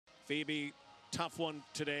Phoebe, tough one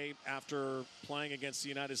today after playing against the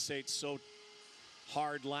United States so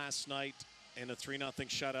hard last night in a 3-0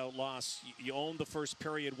 shutout loss. You owned the first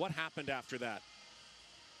period. What happened after that?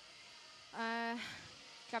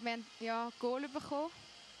 Ich glaube, wir haben ja Goal bekommen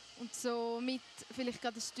und somit vielleicht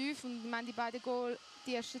gerade das Tief. Und ich meine, die beiden Goal,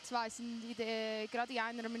 die ersten zwei, sind gerade in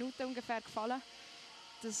einer Minute ungefähr gefallen.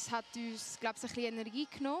 Das hat uns, glaube ich, ein bisschen Energie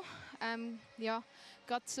genommen. Ja,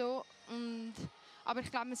 gerade so. Aber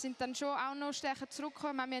ich glaube, wir sind dann schon auch noch stärker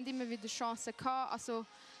zurückgekommen. Wir haben immer wieder Chancen gehabt. Also,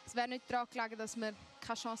 es wäre nicht daran gelegen, dass wir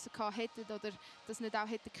keine Chancen gehabt hätten oder das nicht auch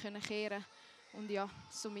hätten können kehren. Und ja,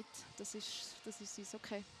 somit, das ist uns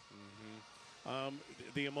okay.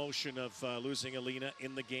 The emotion of losing Alina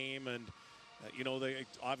in the game, and you know,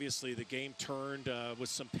 obviously the game turned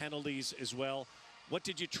with some penalties as well. What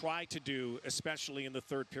did you try to do, especially in the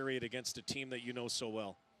third period, against a team that you know so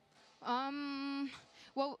well?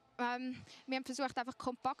 Wir haben versucht, einfach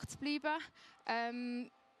kompakt zu bleiben.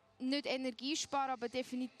 Nicht Energie sparen, aber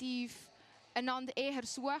definitiv einander eher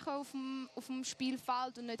suchen auf dem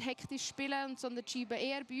Spielfeld und nicht hektisch spielen, sondern die Scheibe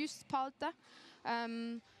eher bei uns zu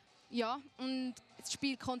behalten. Ja, und das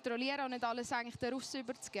Spiel kontrollieren und nicht alles eigentlich der Russen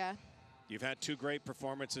überzugeben. You've had two great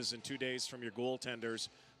performances in 2 days from your goaltenders.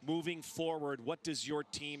 Moving forward, what does your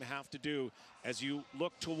team have to do as you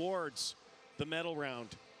look towards the medal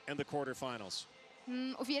round and the quarterfinals?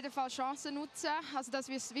 Auf jeden Fall Chancen nutzen, also das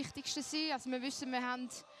wird das Wichtigste sein. Also wir wissen, wir haben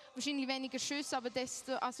wahrscheinlich weniger Schüsse, aber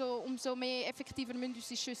umso mehr effektiver müssen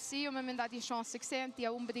unsere Schüsse sein und wir müssen auch die Chancen sehen und die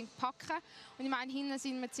auch unbedingt packen. Und ich meine, hinten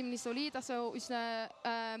sind wir ziemlich solid, also unseren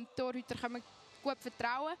Torhütern können wir gut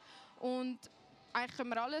vertrauen und eigentlich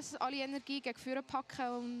können wir alle Energie gegen vorne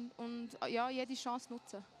packen und ja, jede Chance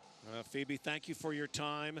nutzen. Phoebe, thank you for your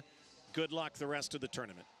time. Good luck the rest of the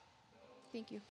tournament. Thank you.